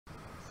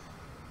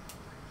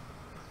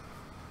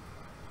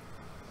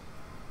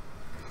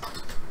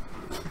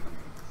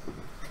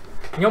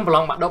ខ្ញុំប្រ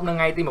ឡងបាក់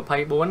ដប់នៅថ្ងៃទី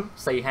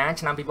24សីហា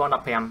ឆ្នាំ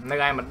2015នៅ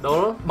ឯមណ្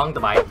ឌលបឹងត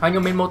បៃហើ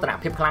យខ្ញុំមានមោទ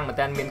នភាពខ្លាំងមែ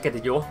នតើមានកិត្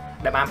តិយស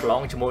ដែលបានប្រឡ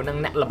ងជាមួយនឹ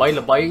ងអ្ន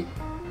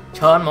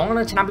កល្បីច្រើនហ្មង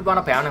នៅឆ្នាំ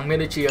2015នឹងមាន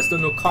ដូ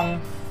ចជាស្ទូនូខុង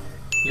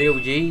លា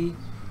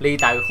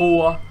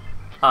វយីលីតៅហួរ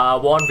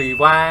វ៉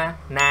នវីវ៉ា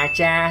ណា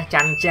ចាចា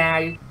ន់ចា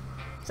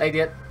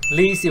យស្អីទៀត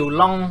លីស៊ីវ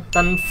ឡុ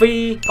ងតិនហ្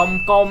វី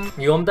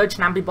កុំញោមទៅឆ្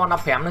នាំ2015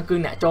ហ្នឹ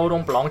ងគឺអ្នកចូលរួ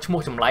មប្រឡងឈ្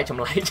មោះចម្លែ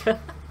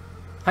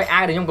កហើយអា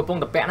វដែលខ្ញុំកំពុង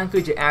តែពាក់ហ្នឹ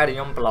ងគឺជាអាវដែ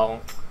លខ្ញុំប្រឡ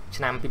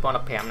ងឆ្នាំ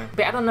2015ហ្នឹ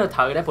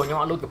ងពាក់ទៅនៅត្រូវដែរព្រោះខ្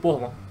ញុំអត់លូតកម្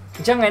ពស់ហ្មងអ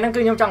ញ្ចឹងថ្ងៃហ្នឹងគឺ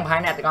ខ្ញុំចង់បង្ហាញ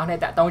អ្នកទាំង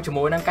អស់គ្នាតាក់ទ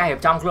ងជាមួយនឹងការរៀ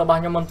បចំខ្លួនរបស់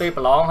ខ្ញុំមុនពេ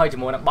លប្រឡងហើ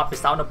យជាមួយនឹងប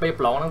ទពិសោធន៍នៅពេ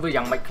លប្រឡងហ្នឹ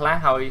ងវាយ៉ាងម៉េ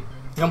ចខ្លះហើយ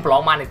ខ្ញុំប្រ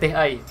ឡងបា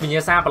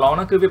ននីតិអីវិញ្ញាសាប្រឡងហ្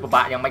នឹ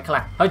ងគឺវាពិបាកយ៉ាងម៉េចខ្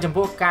លះហើ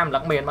យចំពោះកា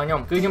ររំលឹកមេរៀនរបស់ខ្ញុំ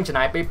គឺខ្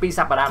ញុំចំណាយពេល2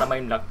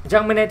សប្តាហ៍ដើម្បីរំលឹក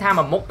អញ្ចឹងមានន័យថា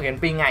មួយមុខរៀន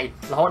2ថ្ងៃ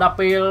រហូត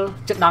ដល់ពេល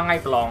ជិតដល់ថ្ងៃ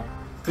ប្រឡ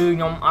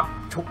ងគឺខ្ញុំ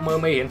អត់ឈប់មើ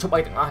លមេរៀន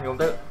ឈប់អីទាំងអស់ខ្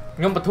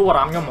ញុំទៅខ្ញុំបន្ធូរអា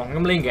រម្មណ៍ខ្ញុំហ្ម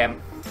ងខ្ញុំលេងហ្គេម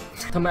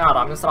ធ្វើឲ្យអារ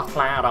ម្មណ៍ខ្ញុំស្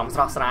រស់ថ្លាអារម្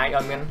មណ៍ស្រស់ស្រា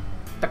យឲ្យមា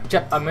នទឹកចិ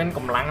ត្តឲ្យមានក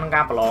ម្លាំងក្នុ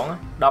ងការប្រឡ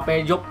ងដល់ពេ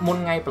លយប់មុ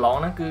នថ្ងៃប្រឡង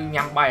ហ្នឹ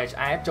ងគឺញ៉ាំបាយឲ្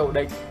យឆ្អែតចូ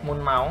លដេកមុ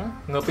នម៉ោ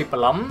ងងើបពីព្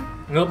រលឹម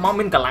ងើបម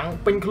កមានកម្លាំ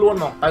ងពេញខ្លួ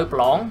នហ្មងទៅប្រ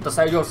ឡងទៅ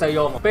សេ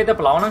យកមកពេ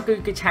លទៅប្រឡងហ្នឹ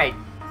ងគឺគេឆែក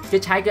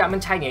គេ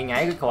អត់មានឆែកញ៉ៃ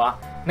គឺគ្រាន់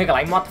នៅ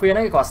កន្លែងមាត់ទ្វា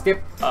រហ្នឹងគេគ្រាន់ស្ទា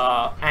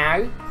បអាវ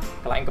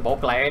កន្លែងកាបូ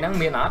បកន្លែងហ្នឹង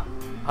មានអត់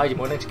ហើ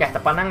យជាមួយនឹងឆ្កេះតែ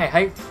ប៉ុណ្្នឹងឯ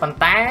ងហើយ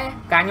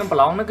ប៉ុន្តែការខ្ញុំប្រ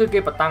ឡងហ្នឹ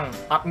ងគឺគេបតឹ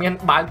ងអត់មា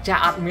នបើកចា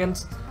ស់អត់មាន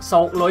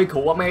សោកលុយគ្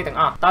រូអត់មេទាំ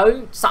ងអស់ទៅ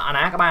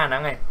សក់អាណាក៏បានហ្នឹ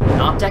ងឯ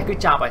ងអត់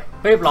ចេះគឺចប់ហើ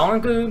យពេលប្រឡ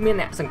ងហ្នឹងគឺមា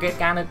នអ្នកសង្កេ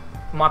តការនៅ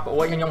មាត់ប្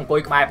រួយខ្ញុំ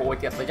អង្គុយក្បែរប្រួយ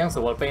ទៀតអញ្ចឹ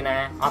ងស្រួលពេ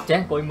លណាអត់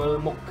ចេះអង្គុយមើល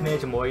មុ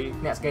ខគ្នាជាមួយ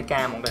អ្នកសង្កេត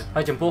ការហ្ម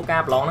ងទៅហើយចំ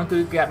ពោះការប្រឡងហ្នឹងគឺ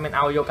គេអត់មាន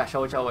ឲ្យយ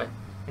កកាសូចូលទេ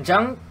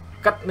អញ្ចឹង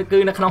គិ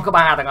តគឺនៅក្នុងក្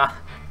បាលទាំងអស់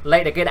លេ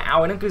ខដែលគេដាក់ឲ្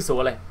យហ្នឹងគឺស្រួ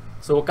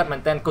លទេស្រួលគិ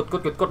តមែនតើ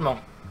គត់ហ្ម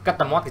ងគិត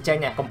តែមាត់ទៅចេ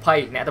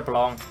ញកំភៃអ្នកទៅប្រ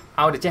ឡង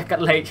ឲ្យទៅចេះគិ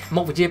តលេខ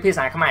មុ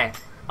ខវិជ្ជាភាសាខ្មែរ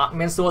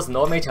អត់មានសួ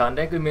រសំណួរមេច្រើ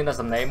នទេគឺមានតែ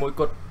សំណេរមួយ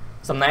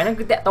គត់សំណេរហ្នឹ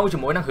ងគឺតាក់ទ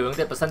ងជាមួយនឹងរឿង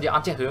ទៀតបើសិនជា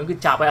អត់ចេះរឿ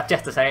ងគឺចាប់ហើយអត់ចេះ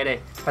សរសេ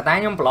រទេប៉ុន្តែ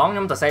ខ្ញុំប្រឡងខ្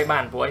ញុំសរសេរបា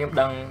នព្រោះខ្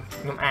ញុំដឹង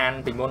ខ្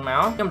ញុំអានពីមុនម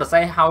កខ្ញុំសរសេ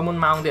រហើយមុ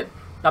នម៉ោងទៀត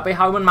ដល់ពេល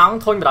ហើយមុនម៉ោង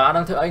ធុញប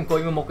ដដឹងធ្វើអីអង្គុយ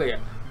មើលមុខគេ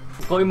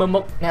អង្គុយមើ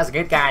លមុខអ្នក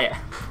សង្កេតកា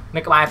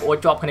រនៅក្បែរប្អូ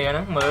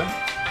នជាប់គ្នាហ្នឹងមើ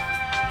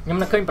លខ្ញុំ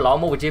នឹកឃើញប្រឡ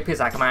ងមុខវិជ្ជាភា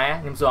សាខ្មែ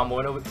រខ្ញុំសួរមួយ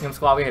ខ្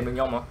ញុំស្គាល់វាហេតុនឹងខ្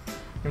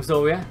ញុំហ៎ខ្ញុំសួ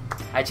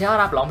រវាហើយចេះអ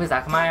ត់ប្រឡ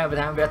ងភាសាខ្មែរវា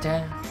ថាវា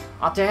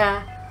ចេះអត់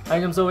ចេះហើយ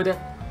ខ្ញុំសួរទៀ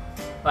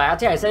តបើអត់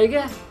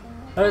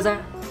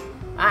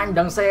ចេះអីស្អីគេអឺសាអ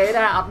ញដឹងសេ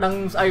ដែរអត់ដឹ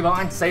ងស្អីប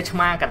ងអ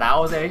ញសេឆ្មាក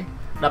ដោស្អី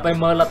ដល់ពេល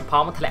មើលលទ្ធផ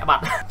លម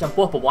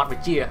កធ្លាក់បាត់ចំពោះប្រវត្តិវិ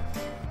ជ្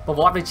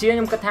ជាខ្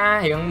ញុំគិត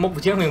ថារឿងមុខ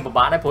វិជ្ជារឿ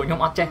ងពិបាកដែរព្រោះខ្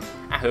ញុំអត់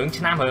ចេះអារឿង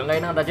ឆ្នាំរឿងអី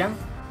ហ្នឹងដល់អញ្ចឹង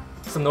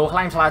សំណួ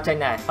រខ្លាំងឆ្លើយចេ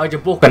ញដែរហើ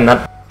យចំពោះគណិត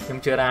ខ្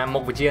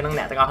ញុំជឿថាមុខវិជ្ជាហ្នឹ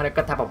ងអ្នកទាំងអស់គ្នា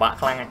គិតថាពិបាក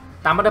ខ្លាំងហើ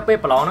យតាមពិតទៅពេល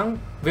ប្រឡងហ្នឹង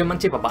វាមិ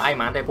នជាពិបាកអីហ្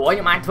មងទេព្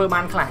រោះខ្ញុំអា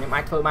ចធ្វើបានខ្លះខ្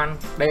ញុំអាចធ្វើបាន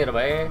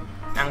derivative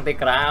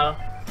integral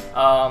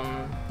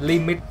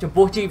limit ចំ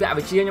ពោះជីវ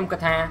វិទ្យាខ្ញុំគិត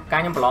ថា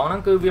ការខ្ញុំប្រឡ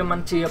ងហ្នឹងគឺវាមិ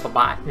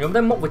នជាពិបាកខ្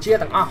ញុំទៅមុខវិជ្ជា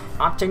ទាំង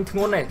អស់អត់ចេញធ្ង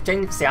ន់ទេចេ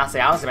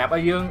ញស្រាល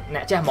សម្រាប់ឲ្យយើ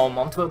ងអ្នកចេះ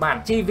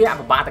មុំធ្វើបានជីវៈ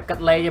ពិបា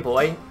កតែគិតលេ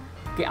ខទេព្រោះ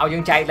គេឲ្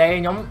យយើងចែកលេខ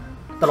ខ្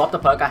ញុំត្រ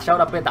ឡប់ទៅប្រើកាសចូ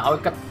លដល់ពេលតែឲ្យ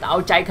គិ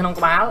តឲ្យចែកក្នុង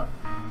ក្បា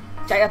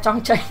លចែកអត់ច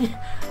ង់ចេ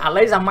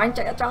ញអាលេខសាមញ្ញ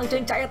ចែកអត់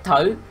ចង់ចេញចែកអត់ត្រូ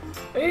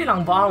វអីឡ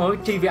ងវល់មើ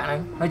លជីវៈហ្នឹង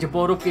ហើ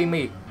យចំពោះរូ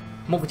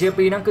បគីមីមុខវិជ្ជា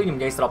ពីរហ្នឹងគឺខ្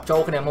ញុំនិយាយស្របចូ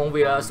លគ្នាហ្ម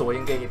ងវាស្រួល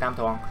ជាងគេនិយាយតា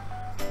មត្រង់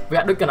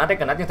វាដូចកណិ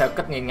តទេកណិតយើងត្រូ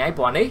វគិត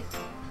ញ៉ៃព្រោះ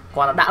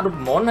នេះគាត់ដាក់រូប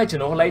មន្តហើ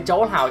យជំនួសលេ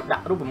ខចូលហើ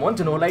យដាក់រូបមន្ត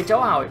ជំនួសលេខចូ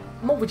លហើយ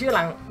មុ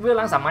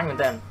ខវិជ្ជាឡើងសាមញ្ញមែ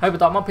នតើហើយ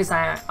បន្ទាប់ម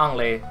កភាសាអង់គ្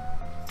លេ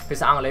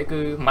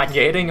សគឺមិននិ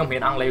យាយទេខ្ញុំរៀ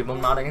នអង់គ្លេសមុន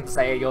មក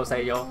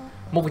ដល់សេយ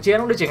កមុខវិជ្ជា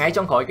នោះដូចជាថ្ងៃ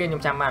ចុងក្រោយគេខ្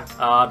ញុំចាំបា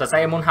នត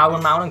សេមុនហើយមុ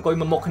នមកហ្នឹងអង្គុយ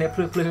មើលមុខគ្នាភ្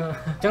លឺ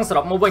អញ្ចឹង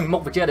សរុបមកវិ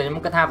ញមុខវិជ្ជាដែ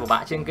លខ្ញុំគិ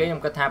តថាពិបាកជា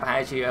ងគេខ្ញុំគិតថាប្រហែ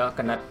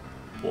លជាកណិ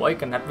តព្រោះ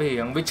កណិតវា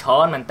ច្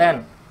រើនមែនតើ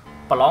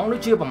ប្រឡ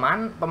ងដូចជាប្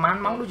រហែល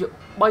ម៉ោងដូចជា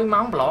3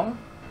ម៉ោងប្រឡ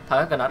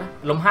ងត្រូវកណិត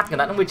លំហាត់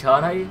កណិតហ្នឹងវាច្រើន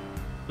ហើ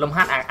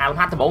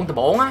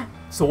យលំហាត់អាលំហាត់ដំប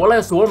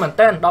ងណាស្រួលមែ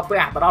នតើដល់ពេ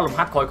លទៅដល់លំ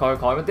ហាត់ក្រោ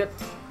យមកទៀត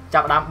ចា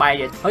ប់ដើមបែក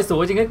ហើ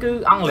យស្រួលជា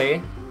ងគេគឺអង់គ្លេ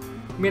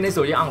សមានន័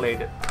យស្រួលជាងអង់គ្លេ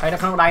សទៀតហើ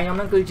យនៅក្នុងដៃខ្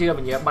ញុំហ្នឹងគឺជា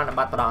វិញ្ញាបន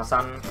បត្របដោះអា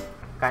សន្ន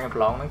ការខ្ញុំប្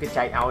រឡងហ្នឹងគេ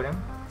ចែកឲ្យហ្នឹ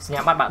ងសញ្ញា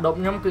បត្របាក់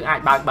ដប់ខ្ញុំគឺអា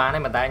ចបើកបា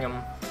នដែរប៉ុន្តែខ្ញុំ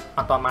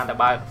អត់ទាន់បានតែ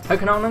បើកហើយ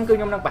ក្នុងហ្នឹងគឺ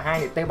ខ្ញុំនឹងបង្ហាញ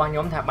នីតិរបស់ខ្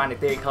ញុំថាបាននី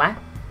តិខ្លះ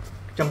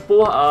ចំ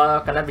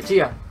ពោះគណិ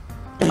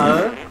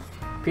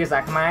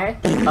តវិទ្យាភាសាខ្មែរ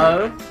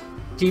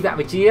ជី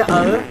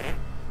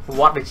វវិទ្យាប្រ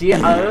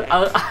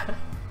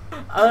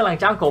វត្តិវិទ្យាឡើង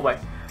ចាំគ្រប់ហើ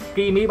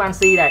យគីមីបាន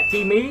C ដែ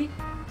រគីមី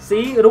C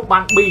រូ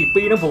បបាន B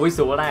នឹងព្រោះវាស្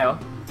រួលដែរ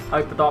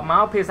ហើយបន្ទាប់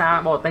មកភា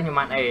សាបរទេសខ្ញុំ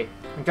បាន A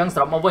អញ្ចឹង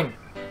សរុបមកវិ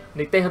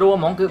ញនីតិរួម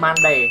ហ្មងគឺបាន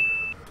D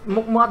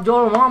មុខមាត់យ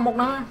ល់ហ្មងមុ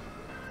ខហ្នឹង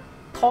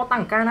ថត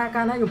តាំងកា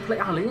លណាខ្ញុំភ្លេ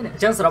ចអស់លេងអ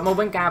ញ្ចឹងសរុបម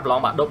កវិញការប្រ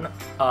ឡងបាក់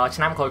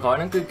ដប់ឆ្នាំក្រោ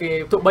យហ្នឹងគឺ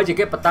គេ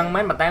ទោះបីជាគេបតឹ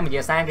ងមែន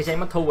ប៉ុន្តែវិញ្ញាសាគេចេញ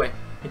មកធូរឯ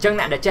ងអញ្ចឹ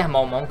ងអ្នកដែលចេះហ្ម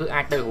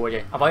ងគឺអាចទៅរួចឯ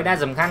ងអ្វីដែល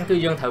សំខាន់គឺ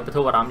យើងត្រូវ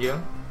បន្ធូរអារម្មណ៍យើ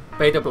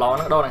ងពេលទៅប្រឡ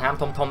ងហ្នឹងដកដង្ហើម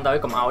ធំទៅ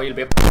កុំឲ្យ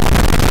របៀប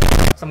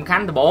សំខា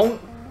ន់ដំបូ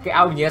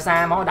ងគេឲ្យវិញ្ញាសា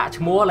មកដាក់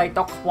ឈ្មោះលេខ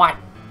តុខ្វាច់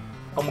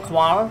កុំខ្វ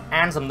ល់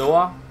អា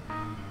នសំណួរ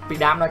ពី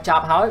ដើមដល់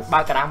ចប់ហើយបើ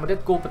កក្តារមួ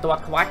យទៀតគូ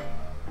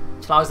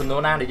បន្ទាត់ខ្វាច់ឆ្លើយសំណួ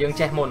រណាដែលយើ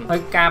ងចេះមុនហើយ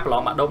ការប្រ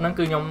ឡងបាក់ដប់ហ្នឹង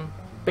គឺខ្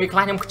ញុំពេលខ្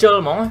លះខ្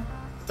ញុំខ្ជិលហ្មង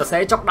សរសេ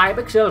រចុកដៃ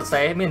ពេលខ្ជិលសរ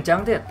សេរមានអញ្ចឹង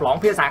ទៀតប្រឡង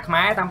ភាសាខ្មែ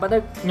រតាមពិ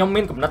តទៅខ្ញុំ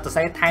មានកំណត់សរ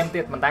សេរថែមទៀ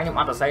តប៉ុន្តែខ្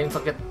ញុំអត់សរសេរខ្ញុំសុ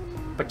ខចិត្ត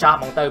បច្ចាស់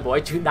បងទៅព្រោះ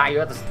ឈឺដៃ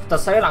ទៅ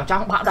សេឡើងច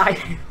ង់បាក់ដៃ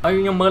ហើយ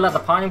ខ្ញុំមើលលទ្ធ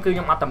ផលខ្ញុំគឺខ្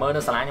ញុំអត់តែមើល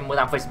នៅសាលាខ្ញុំមើល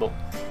តាម Facebook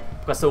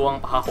ក្រសួង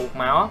បរោះរូប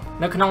មក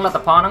នៅក្នុងលទ្ធ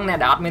ផលហ្នឹងអ្នក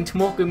ដែលអត់មានឈ្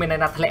មោះគឺមានន័យ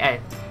ថាធ្លាក់ឯង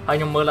ហើយ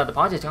ខ្ញុំមើលលទ្ធផ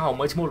លចេះចង់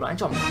មើលឈ្មោះខ្លួនឯង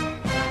ចំ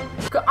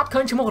គឺអត់ឃើ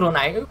ញឈ្មោះខ្លួន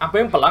ឯងអាពេ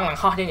លប្រឡឹងឡើង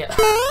ហោះចឹងចេះ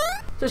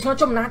ឆ្ងល់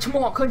ចំណាឈ្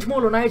មោះអត់ឃើញឈ្មោះ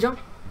ខ្លួនឯងអញ្ចឹង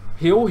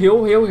ហ៊ី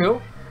វ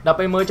ដល់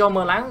ពេលមើលចូល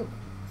មើលឡើង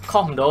ខុ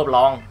សមិនដូរប្រឡ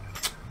ង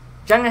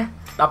អញ្ចឹងណា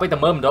ដល់ពេលតែ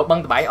មើលមិនដូរបឹង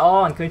តបៃអូ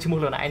អត់ឃើញឈ្មោះ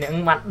ខ្លួនឯងហ្នឹង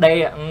បានដេ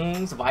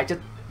សុបាយចិត្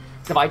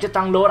តច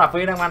ង់លោតដល់ពេ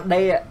លហ្នឹងបាន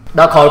ដេ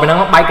ដល់ក្រោយពីហ្នឹង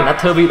បែកកណិត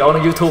ធ្វើវីដេអូ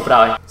នៅ YouTube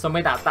ដែរសូម្បី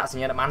តែអត្តស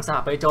ញ្ញាណប័ណ្ណសោះ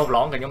ពេលចូលប្រឡ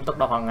ងក៏ខ្ញុំទុក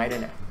ដល់ថ្ងៃដែ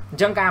រនេះអ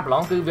ញ្ចឹងការប្រឡ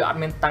ងគឺវាអត់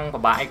មានតាំងប្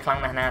របាក់អីខ្លាំង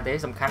ណាស់ណាទេ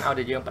សំខាន់ឲ្យ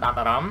តែយើងផ្ដោត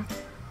អារម្មណ៍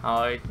ហើ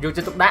យយក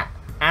ចិត្តទុកដាក់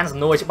អានសំ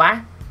ណួរច្បាស់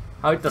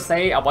ហើយទៅសេ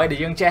អ្វីដែល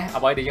យើងចេះ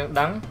អ្វីដែលយើង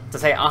ដឹងទៅ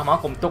សេអស់មក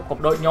កុំទុកកុំ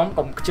ដូចខ្ញុំ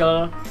កុំខ្ជិល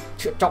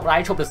ចុកដៃ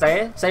ឈប់ទៅសេ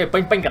ឲ្យ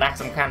ពេញកណ្ដាស់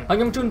សំខាន់ហើយ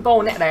ខ្ញុំជូនពរ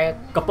អ្នកដែល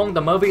កំពុង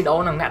តែមើលវីដេអូ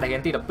នឹងអ្នកដែលរៀ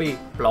នទី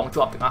12ប្រឡង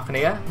ជាប់ទាំងអស់គ្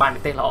នាបាន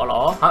និទេសល្អ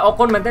ហើយអរ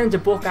គុណមែនទែន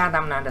ចំពោះការ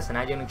តាមដានទស្ស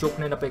នាយើងនឹងជួប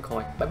គ្នានៅពេលក្រោ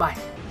យបាយបាយ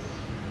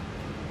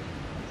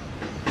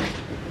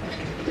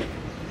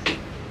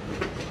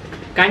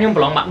ការខ្ញុំ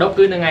ប្រឡងបាក់ដប់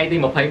គឺនៅថ្ងៃទី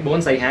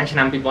24សីហាឆ្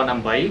នាំ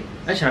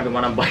2018ឆ្នាំ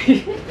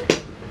2018